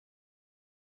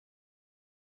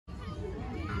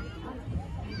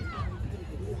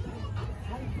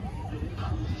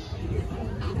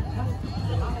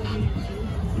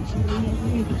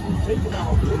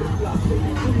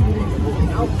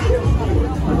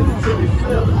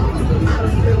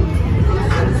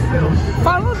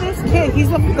Follow this kid. He's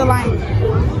up the line.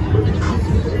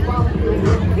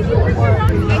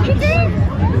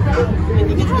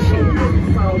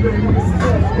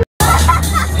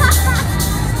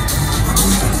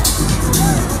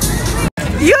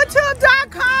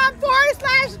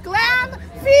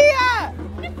 YouTube.com/glamfia.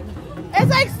 It's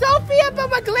like Sophia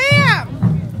but with glam.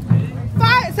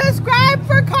 Subscribe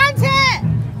for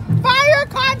content. Fire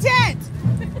content.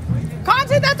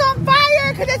 Content that's on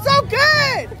fire because it's so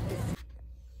good.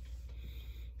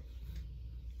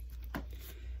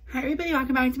 Hi everybody,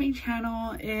 welcome back to my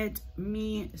channel. It's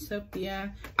me,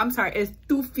 Sophia. I'm sorry, it's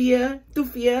Thufia.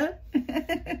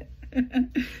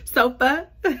 Sofa.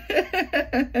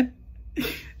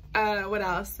 What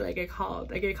else do I get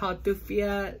called? I get called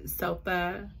Thufia,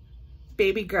 Sofa,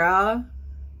 baby girl,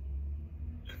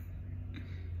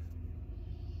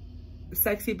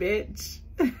 sexy bitch,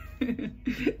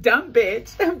 dumb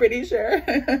bitch, I'm pretty sure.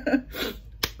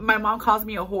 My mom calls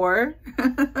me a whore.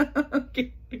 I'm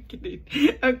kidding.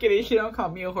 She don't call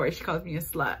me a whore. She calls me a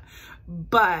slut.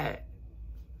 But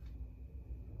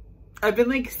I've been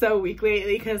like so weak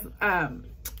lately because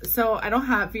so I don't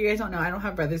have, if you guys don't know, I don't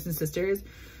have brothers and sisters.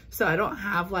 So I don't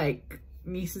have like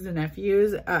nieces and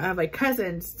nephews. I have like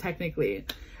cousins technically.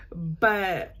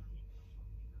 But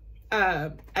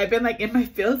I've been like in my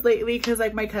feels lately because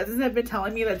like my cousins have been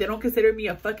telling me that they don't consider me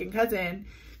a fucking cousin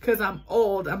because I'm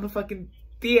old. I'm a fucking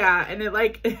tia, and it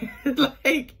like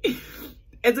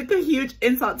it's like a huge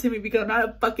insult to me because I'm not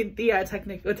a fucking tia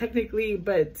technically,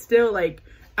 but still like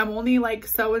I'm only like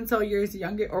so-and-so years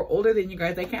younger or older than you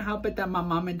guys. I can't help it that my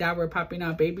mom and dad were popping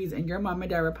out babies and your mom and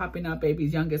dad were popping out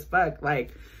babies young as fuck.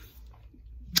 Like,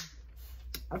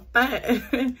 but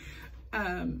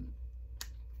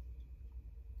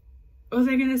what was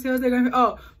I gonna say?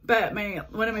 Oh, but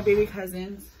one of my baby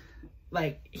cousins,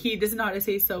 like, he doesn't know how to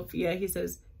say Sophia. He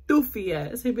says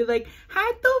Thufia. So he'd be like,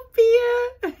 hi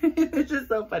Thufia. It's just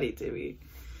so funny to me.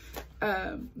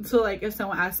 So like if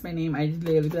someone asks my name, I just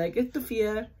literally be like, it's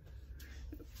Thufia.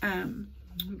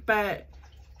 But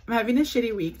I'm having a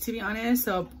shitty week, to be honest.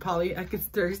 So probably like it's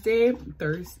Thursday.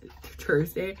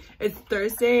 It's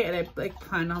Thursday and I like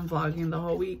plan on vlogging the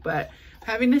whole week, but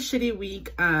having a shitty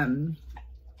week.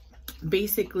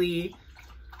 Basically,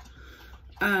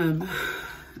 my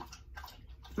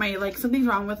like something's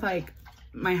wrong with like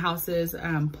my house's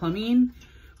plumbing,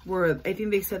 where I think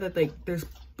they said that like there's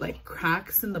like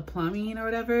cracks in the plumbing or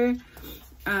whatever.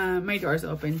 My door's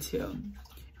open too,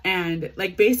 and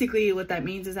like basically what that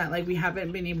means is that like we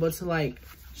haven't been able to like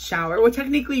shower. Well,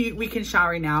 technically we can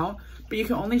shower now, but you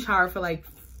can only shower for like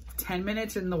 10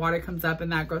 minutes and the water comes up,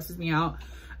 and that grosses me out.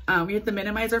 We have to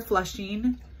minimize our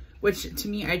flushing, which to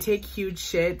me, I take huge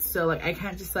shits, so like I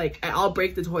can't just like, I'll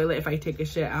break the toilet if I take a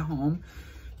shit at home.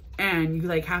 And you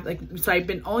like have like, so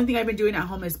only thing I've been doing at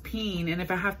home is peeing, and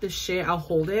if I have to shit, I'll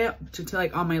hold it to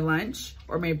like on my lunch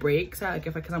or my breaks,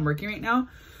 because I'm working right now.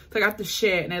 So I have to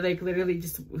shit, and I like literally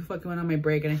just fucking went on my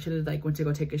break, and I should have like went to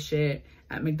go take a shit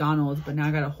at McDonald's, but now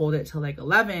I gotta hold it till like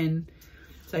 11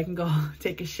 so I can go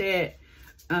take a shit.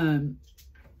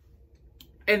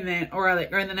 And then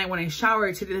when I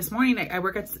showered today, this morning, I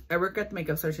work at the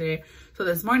makeup store today. So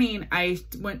this morning I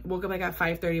woke up like at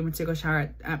 5:30, went to go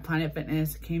shower at Planet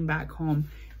Fitness, came back home.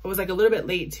 It was like a little bit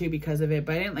late too because of it,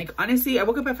 but I didn't like, honestly, I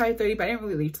woke up at 5:30, but I didn't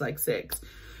really leave till like 6.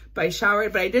 But I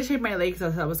showered, but I did shave my legs,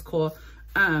 so that was cool.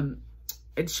 I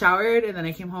showered and then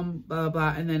I came home, blah, blah,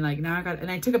 blah. And then like now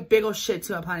I took a big old shit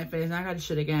too at Planet Fitness. Now I got to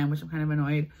shit again, which I'm kind of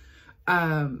annoyed.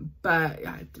 But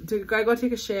yeah, I go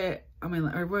take a shit. I mean,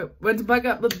 or went to buck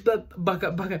up.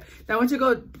 I went to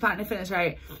go Planet Fitness,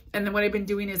 right? And then what I've been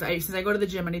doing is since I go to the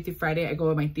gym Monday through Friday, I go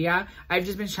with my tia. I've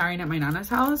just been showering at my nana's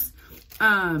house.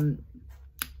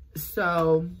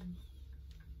 So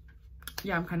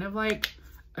yeah, I'm kind of like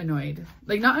annoyed.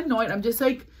 Like not annoyed, I'm just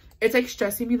like, it's like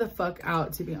stressing me the fuck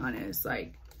out, to be honest.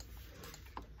 Like,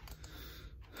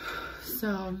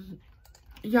 so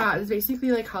yeah, it's basically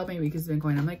like how my week has been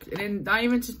going. I'm like, and not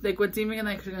even just like what's even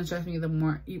like gonna stress me the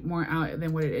more out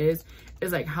than what it is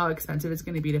like how expensive it's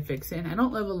gonna be to fix it. And I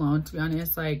don't live alone, to be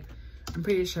honest. Like, I'm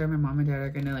pretty sure my mom and dad are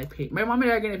gonna like pay. My mom and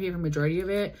dad are gonna pay for the majority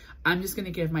of it. I'm just gonna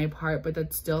give my part, but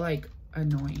that's still like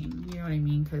annoying. You know what I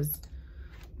mean? Because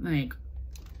like,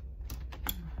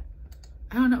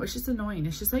 I don't know. It's just annoying.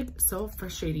 It's just like so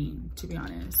frustrating, to be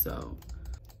honest. So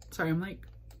sorry, I'm like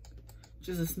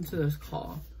just listening to this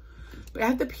call. But I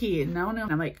have to pee and now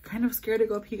I'm like kind of scared to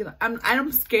go pee.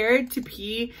 I'm scared to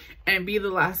pee and be the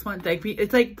last one. Like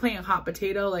it's like playing a hot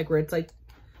potato, like where it's like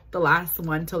the last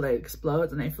one till it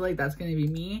explodes, and I feel like that's gonna be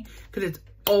me because it's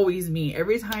always me.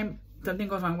 Every time something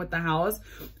goes wrong with the house,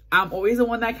 I'm always the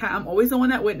one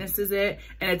that witnesses it,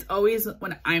 and it's always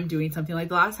when I'm doing something. Like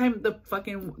the last time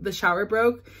the shower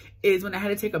broke is when I had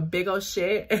to take a big old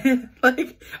shit and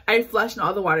like I flushed and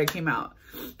all the water came out.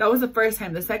 That was the first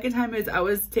time. The second time is I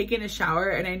was taking a shower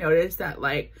and I noticed that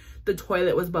like the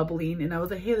toilet was bubbling, and I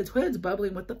was like, hey, the toilet's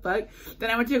bubbling, what the fuck?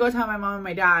 Then I went to go tell my mom and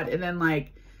my dad, and then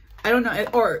like, I don't know,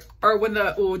 or when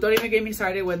don't even get me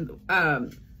started when,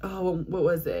 what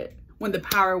was it? When the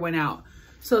power went out.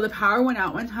 So the power went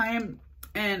out one time,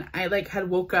 and I like had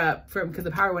woke up because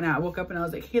the power went out. I woke up and I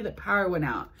was like, hey, the power went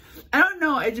out. I don't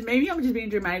know, maybe I'm just being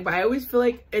dramatic, but I always feel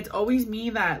like it's always me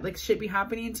that like shit be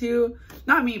happening to.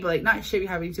 Not me, but like not shit be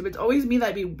happening to, but it's always me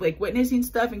that be like witnessing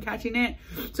stuff and catching it.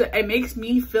 So it makes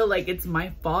me feel like it's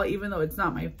my fault, even though it's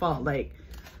not my fault. Like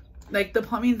the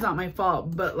plumbing's not my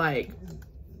fault, but like,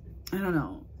 I don't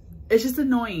know. It's just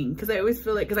annoying because I always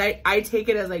feel like, because I take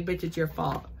it as like, bitch, it's your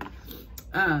fault.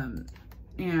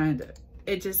 And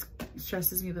it just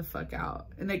stresses me the fuck out.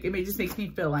 And like, it just makes me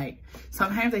feel like,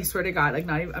 sometimes I swear to God, like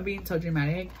not even, I'm being so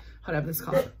dramatic. Hold up, this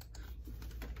call.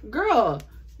 Girl,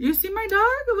 you see my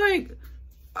dog? Like,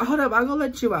 hold up, I'll go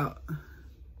let you out.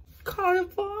 Call a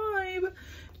vibe.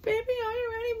 Baby, are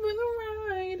you ready for the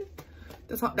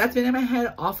ride? That's been in my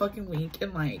head all fucking week,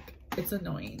 and like, it's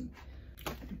annoying.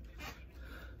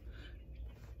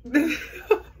 This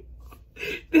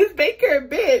Baker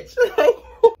bitch.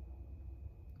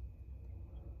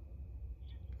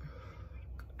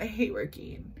 I hate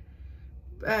working.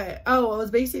 But I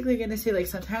was basically gonna say, like,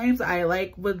 sometimes I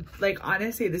like would like,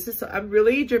 honestly, I'm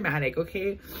really dramatic,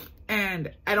 okay?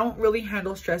 And I don't really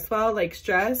handle stress well. Like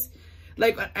stress,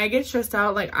 like when I get stressed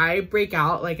out, like I break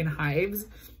out like in hives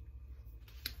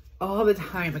all the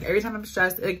time. Like every time I'm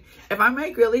stressed, like if I'm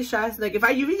like really stressed, like if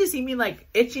you just see me like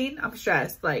itching, I'm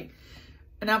stressed. Like,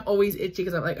 and I'm always itchy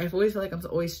because I'm like, I always feel like I'm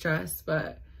always stressed,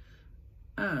 but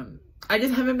I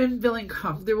just haven't been feeling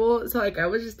comfortable. So like I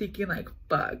was just thinking like,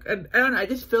 fuck. And I don't know, I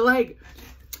just feel like,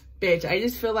 bitch, I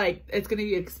just feel like it's gonna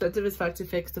be expensive as fuck to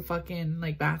fix the fucking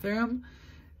like bathroom.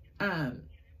 And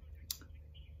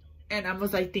I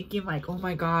was like thinking like, oh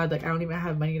my God, like I don't even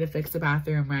have money to fix the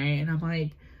bathroom, right? And I'm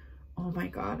like, oh my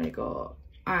God, I go,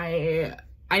 I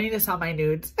need to sell my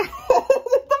nudes. The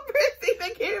first thing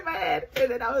that came in my head.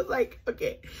 And then I was like,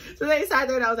 okay. So then I sat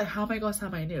there and I was like, how am I gonna sell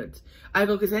my nudes? I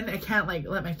go, because then I can't like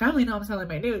let my family know I'm selling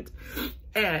my nudes.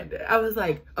 And I was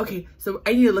like, okay, so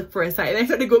I need to look for a site. And I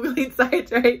started Googling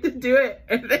sites, right, to do it.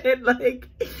 And then like,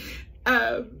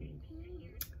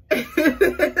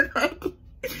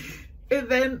 and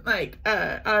then like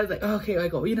I was like, oh, okay, I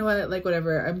go, you know what, like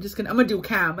whatever, I'm gonna do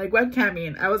cam, like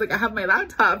webcamming. I was like, I have my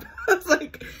laptop. I was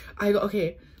like, I go,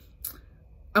 okay,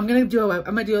 I'm gonna do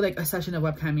like a session of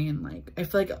webcamming, and like I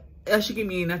feel like that should give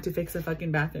me enough to fix the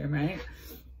fucking bathroom, right?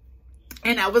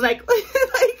 And I was like, like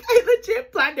I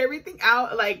legit planned everything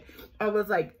out. Like I was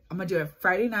like, I'm gonna do it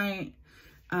Friday night.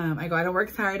 I go, I don't work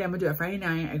Saturday, I'm gonna do it Friday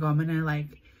night. I go, I'm gonna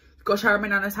like go shower at my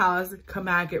Nana's house, come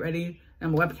back, get ready, and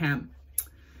I'm a webcam.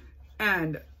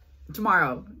 And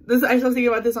tomorrow, I was thinking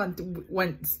about this on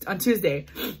Tuesday,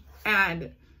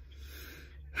 and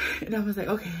I was like,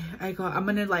 okay, I go, I'm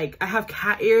gonna like, I have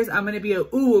cat ears, I'm gonna be a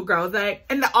ooh girl. I was like,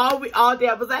 and all day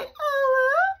I was like,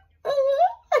 trying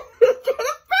to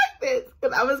practice,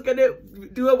 because I was gonna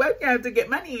do a webcam to get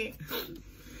money.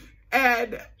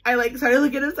 And I like started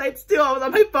looking at sites too. I was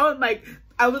on my phone, like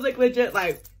I was like legit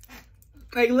like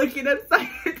looking at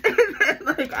sites, and then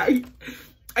like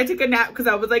I took a nap because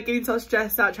I was like getting so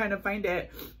stressed out trying to find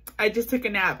it. I just took a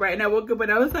nap, right? And I woke up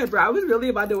and I was like, bro, I was really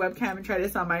about to webcam and try to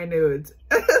sell my nudes.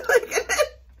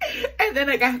 And then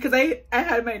like, because I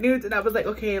had my nudes and I was like,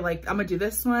 okay, like I'm gonna do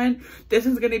this one. This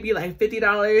one's gonna be like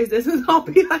 $50. This one's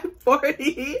gonna be like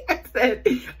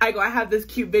 $40. I go, I have this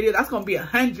cute video that's gonna be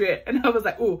 $100. And I was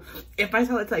like, ooh, if I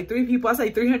sell it to like 3 people, that's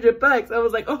like $300. I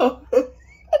was like, oh.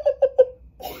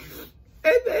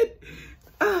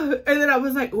 And then I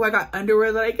was like, oh, I got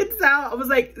underwear that I could sell. I was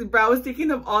like, bro, I was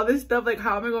thinking of all this stuff, like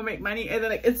how am I gonna make money? And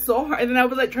then like, it's so hard. And then I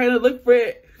was like trying to look for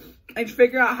it and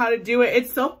figure out how to do it.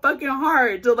 It's so fucking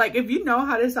hard. So like, if you know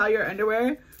how to sell your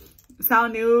underwear, sell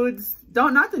nudes,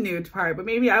 not the nude part, but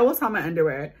maybe I will sell my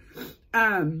underwear.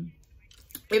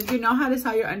 If you know how to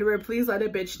sell your underwear, please let a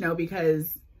bitch know,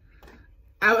 because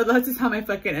I would love to sell my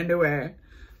fucking underwear.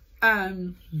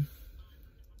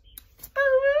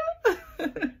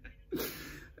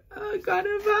 Oh, got a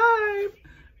vibe.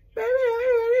 Baby, are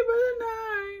you ready for the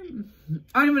night?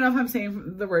 I don't even know if I'm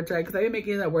saying the words right, because I've been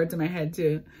making that words in my head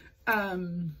too. Oh,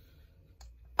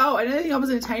 another thing I was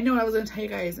going to tell you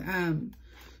guys.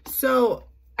 So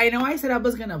I know I said I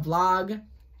was going to vlog,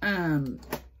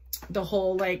 the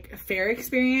whole like fair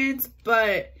experience,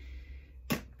 but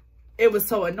it was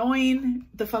so annoying,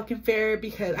 the fucking fair,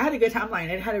 because I had a good timeline.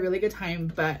 I had a really good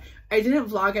time, but I didn't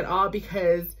vlog at all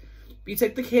because we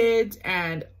took the kids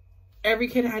and every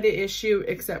kid had an issue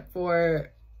except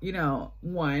for, you know,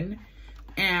 one.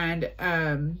 And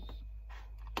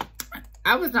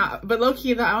I was not, but low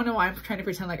key though, I don't know why I'm trying to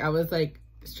pretend like I was like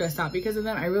stressed out because of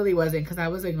them. I really wasn't, because I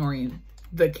was ignoring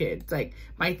the kids. Like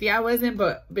my tia wasn't,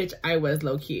 but bitch, I was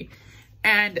low key.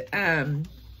 And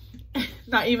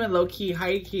not even low key,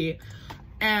 high key.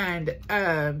 And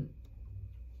I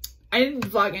didn't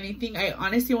vlog anything. I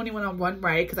honestly only went on one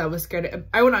ride because I was scared.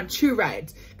 I went on 2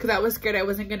 rides because I was scared I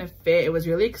wasn't gonna fit. It was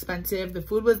really expensive. The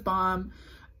food was bomb.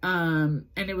 And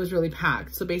it was really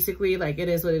packed. So basically, like, it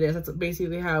is what it is. That's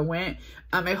basically how it went.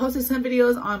 I posted some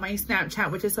videos on my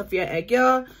Snapchat, which is Sofia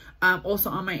Egyo. Also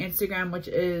on my Instagram, which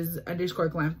is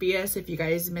 _Glampius. If you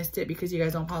guys missed it because you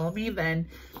guys don't follow me, then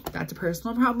that's a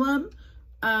personal problem.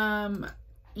 Caught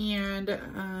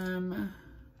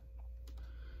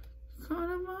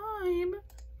a vibe.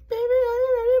 Baby, are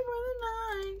you ready for the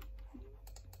night?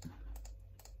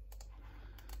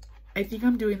 I think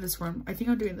I'm doing this one. I think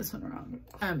I'm doing this one wrong.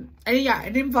 And yeah, I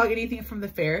didn't vlog anything from the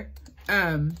fair.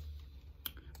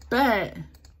 But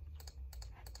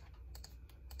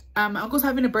my uncle's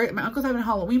having a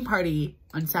Halloween party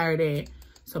on Saturday.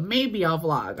 So maybe I'll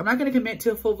vlog. I'm not gonna commit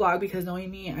to a full vlog because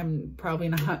knowing me, I'm probably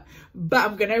not. But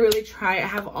I'm gonna really try. I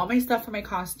have all my stuff for my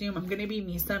costume. I'm gonna be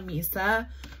Misa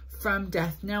from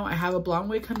Death Note. I have a blonde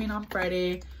wig coming on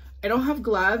Friday. I don't have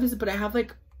gloves, but I have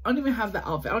like, I don't even have the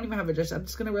outfit. I don't even have a dress. I'm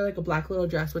just gonna wear like a black little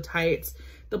dress with tights,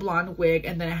 the blonde wig,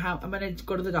 and then I'm gonna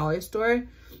go to the dollar store,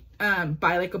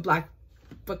 buy like a black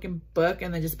fucking book,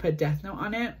 and then just put Death Note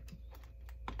on it.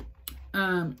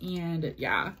 And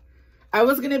yeah, I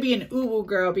was gonna be an uwu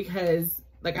girl because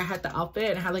like I had the outfit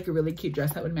and I had like a really cute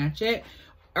dress that would match it,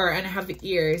 and I have the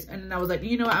ears, and then I was like,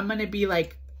 you know what, I'm gonna be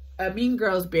like a Mean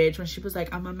Girls bitch when she was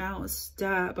like, I'm a mouse,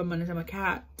 duh, but I'm a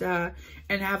cat, duh,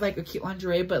 and have like a cute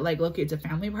lingerie, but like, look, it's a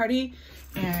family party,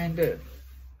 and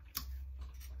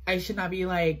I should not be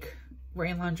like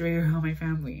wearing lingerie around my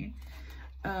family.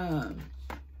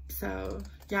 So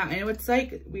yeah, and it's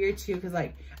like weird too, because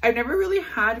like I've never really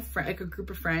had like a group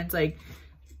of friends like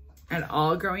at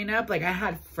all growing up. Like I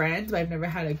had friends, but I've never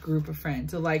had a group of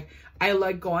friends. So like I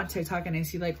like go on TikTok and I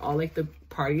see like all like the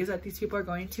parties that these people are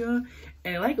going to,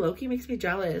 and it like low-key makes me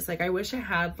jealous. Like I wish I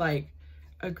had like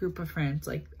a group of friends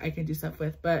like I can do stuff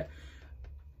with, but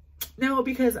no,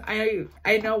 because I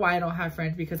know why I don't have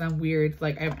friends, because I'm weird.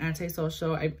 Like I'm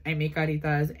antisocial. I make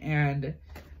caritas and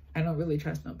I don't really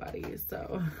trust nobody.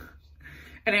 So,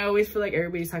 and I always feel like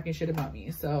everybody's talking shit about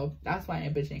me. So that's why I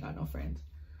bitch ain't got no friends.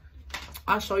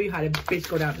 I'll show you how to bitch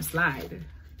go down the slide.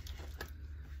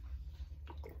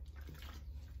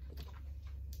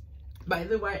 By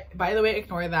the way,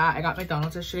 ignore that. I got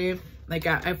McDonald's yesterday. Like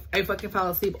I fucking fell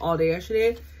asleep all day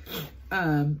yesterday.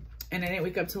 And I didn't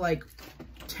wake up till like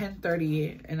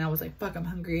 10:30, and I was like, fuck, I'm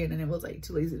hungry. And then it was like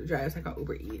too lazy to drive, so I got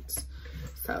Uber Eats.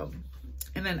 So,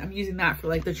 and then I'm using that for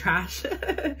like the trash.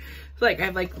 Like I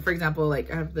have like, for example, like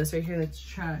I have this right here that's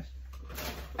trash.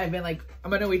 I've been like,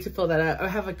 I'm gonna wait to fill that up. I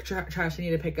have like trash I need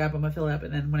to pick up. I'm gonna fill it up,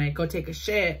 and then when I go take a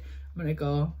shit, I'm gonna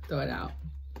go throw it out.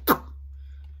 So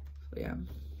yeah.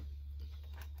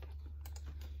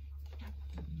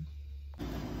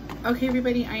 Okay,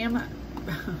 everybody, I'm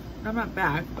not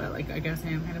back, but like I guess I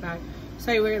am kind of back.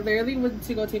 So I literally went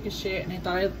to go take a shit, and I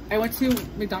thought I went to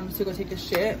McDonald's to go take a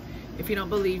shit. If you don't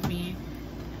believe me,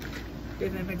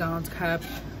 there's a McDonald's cup.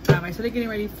 I started getting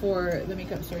ready for the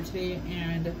makeup store today,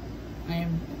 and I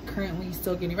am currently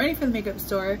still getting ready for the makeup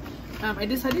store. I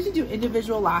decided to do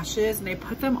individual lashes, and I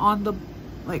put them on the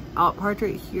like out part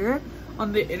right here,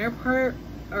 on the inner part,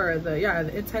 or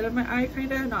the inside of my eye,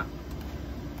 kind of, not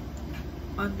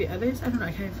on the others. I don't know,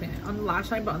 I can't explain it. On the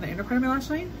lash line, but on the inner part of my lash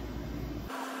line.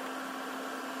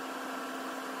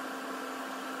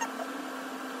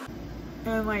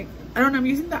 And like, I don't know, I'm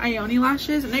using the Ioni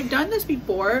lashes, and I've done this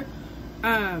before.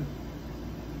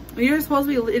 These are supposed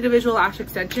to be individual lash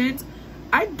extensions.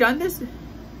 I've done this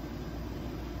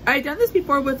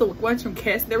before with the ones from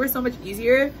Kiss. They were so much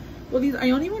easier. Well, these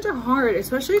Ioni ones are hard,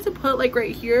 especially to put like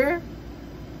right here.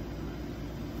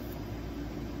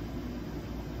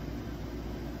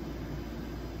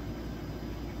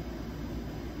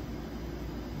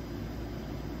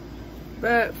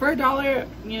 But for $1,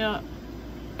 you know,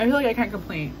 I feel like I can't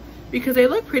complain because they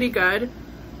look pretty good.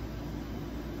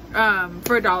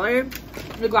 For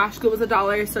 $1, the glass glue was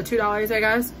 $1, so $2, I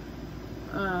guess.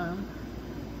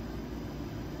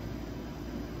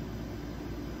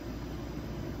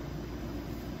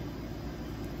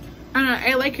 I don't know,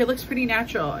 I like it. It looks pretty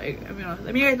natural. I mean,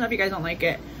 let me guys know if you guys don't like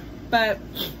it. But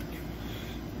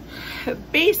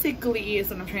basically is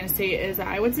what I'm trying to say is that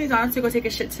I went to McDonald's to go take a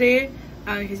shit today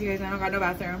because you guys know I don't got no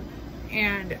bathroom.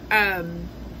 And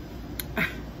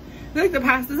this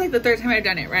is like the third time I've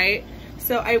done it, right?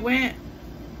 So I went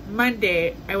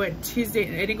Monday, I went Tuesday,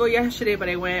 I didn't go yesterday, but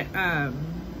I went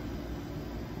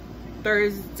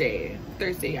Thursday,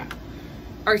 yeah.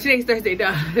 Or today's Thursday,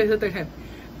 duh, this is the third time.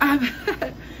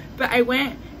 But I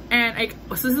went and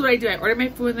so this is what I do. I order my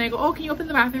food and then I go, oh, can you open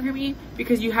the bathroom for me?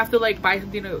 Because you have to like buy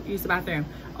something to use the bathroom.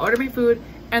 I order my food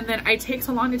and then I take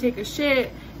so long to take a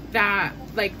shit that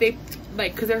like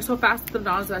cause they're so fast at the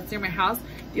McDonald's that's near my house,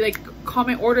 they like call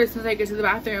my order as soon as I get to the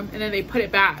bathroom and then they put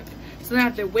it back. So then I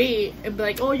have to wait and be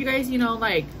like, oh, you guys, you know,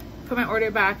 like put my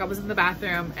order back. I was in the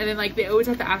bathroom. And then like they always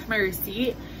have to ask for my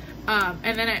receipt. And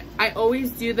then I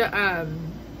always do the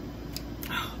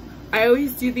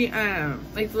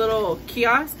like the little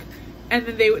kiosk, and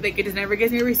then they like it just never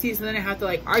gives me a receipt, so then I have to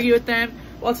like argue with them.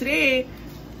 Well, today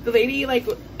the lady like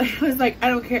was like, I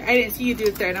don't care, I didn't see you do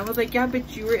it there. And I was like, yeah,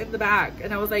 but you were in the back.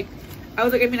 And I was like, I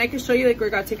mean, I can show you like where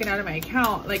it got taken out of my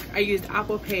account. Like I used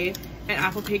Apple Pay, and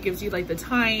Apple Pay gives you like the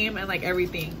time and like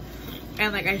everything.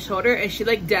 And like I showed her and she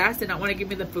like did not want to give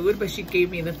me the food, but she gave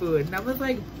me the food. And I was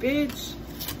like, bitch,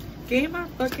 give my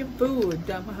fucking food,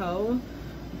 dumb hoe.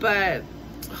 But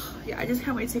yeah, I just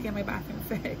can't wait to get my bathroom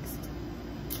fixed.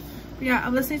 But yeah,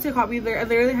 I'm listening to a copy. I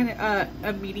literally had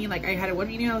a meeting. Like I had one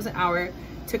meeting, I was an hour,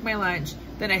 took my lunch.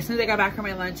 Then as soon as I got back from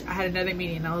my lunch, I had another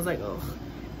meeting. And I was like, oh,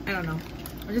 I don't know.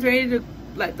 I'm just ready to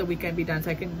let the weekend be done so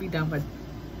I can be done with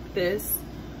this.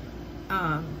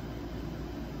 I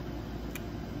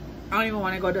don't even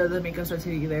want to go to the makeup store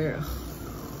today either.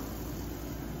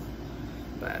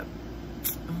 But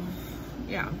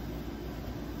yeah.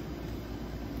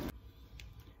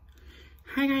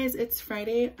 Hi guys, it's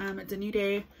Friday. It's a new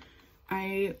day.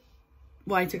 I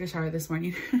took a shower this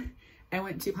morning. I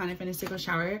went to Planet Fitness to take a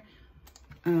shower.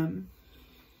 Today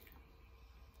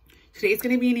is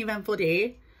gonna be an eventful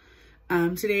day.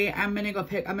 Today I'm gonna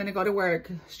go to work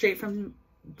straight from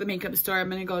the makeup store. I'm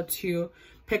gonna go to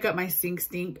pick up my stink,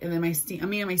 and then my stink,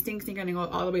 I'm gonna go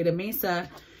all the way to Mesa,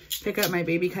 pick up my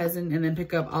baby cousin, and then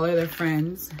pick up all of their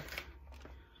friends.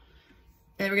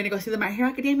 And we're gonna go see the My Hero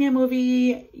Academia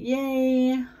movie.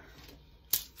 Yay!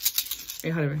 Wait,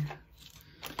 hold on.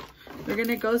 We're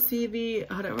gonna go see the,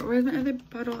 hold on, where's my other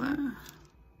bottle at?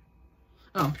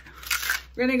 Oh.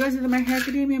 We're gonna go see the My Hero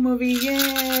Academia movie.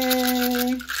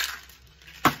 Yay!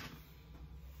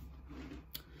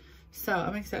 So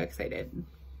I'm so excited.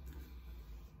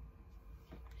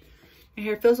 My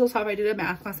hair feels so soft. I did a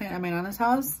mask last night at my Nana's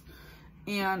house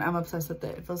and I'm obsessed with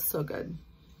it. It feels so good.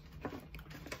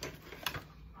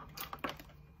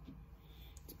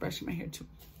 Just brushing my hair too.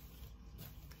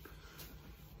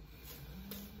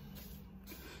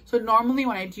 So normally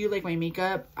when I do like my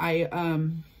makeup, I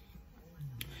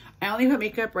only put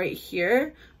makeup right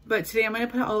here, but today I'm gonna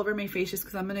put it all over my face just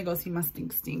because I'm gonna go see my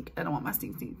stink. I don't want my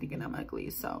stink thinking I'm ugly,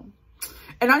 so.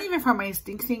 And not even for my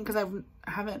stink because I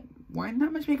haven't worn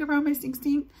that much makeup around my stink.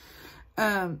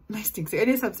 My stink. I need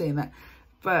to stop saying that.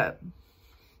 But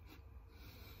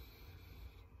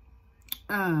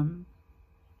my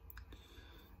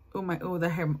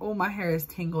hair is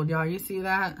tangled, y'all. You see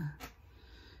that?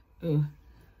 Ooh.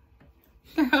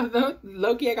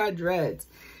 Low-key, I got dreads.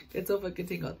 It's so fucking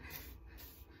tangled.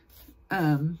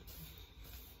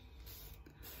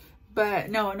 But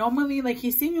no, normally, like,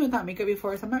 he's seen me without makeup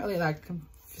before, so I'm not really that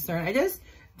concerned. I just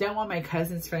don't want my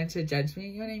cousin's friend to judge me,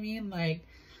 you know what I mean? Like,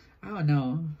 I don't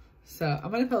know. So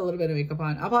I'm gonna put a little bit of makeup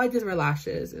on. I'll probably just wear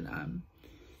lashes and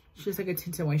just like a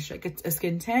tinted moisture, like a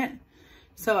skin tint.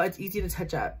 So it's easy to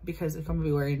touch up because if I'm gonna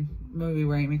be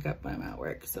wearing makeup when I'm at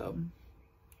work. So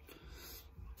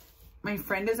my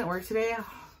friend doesn't work today,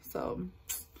 so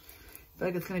I feel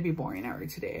like it's gonna be boring at work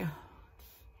today.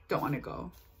 Don't want to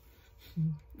go.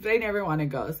 But I never want to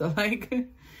go, so like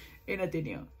ain't nothing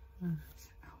new.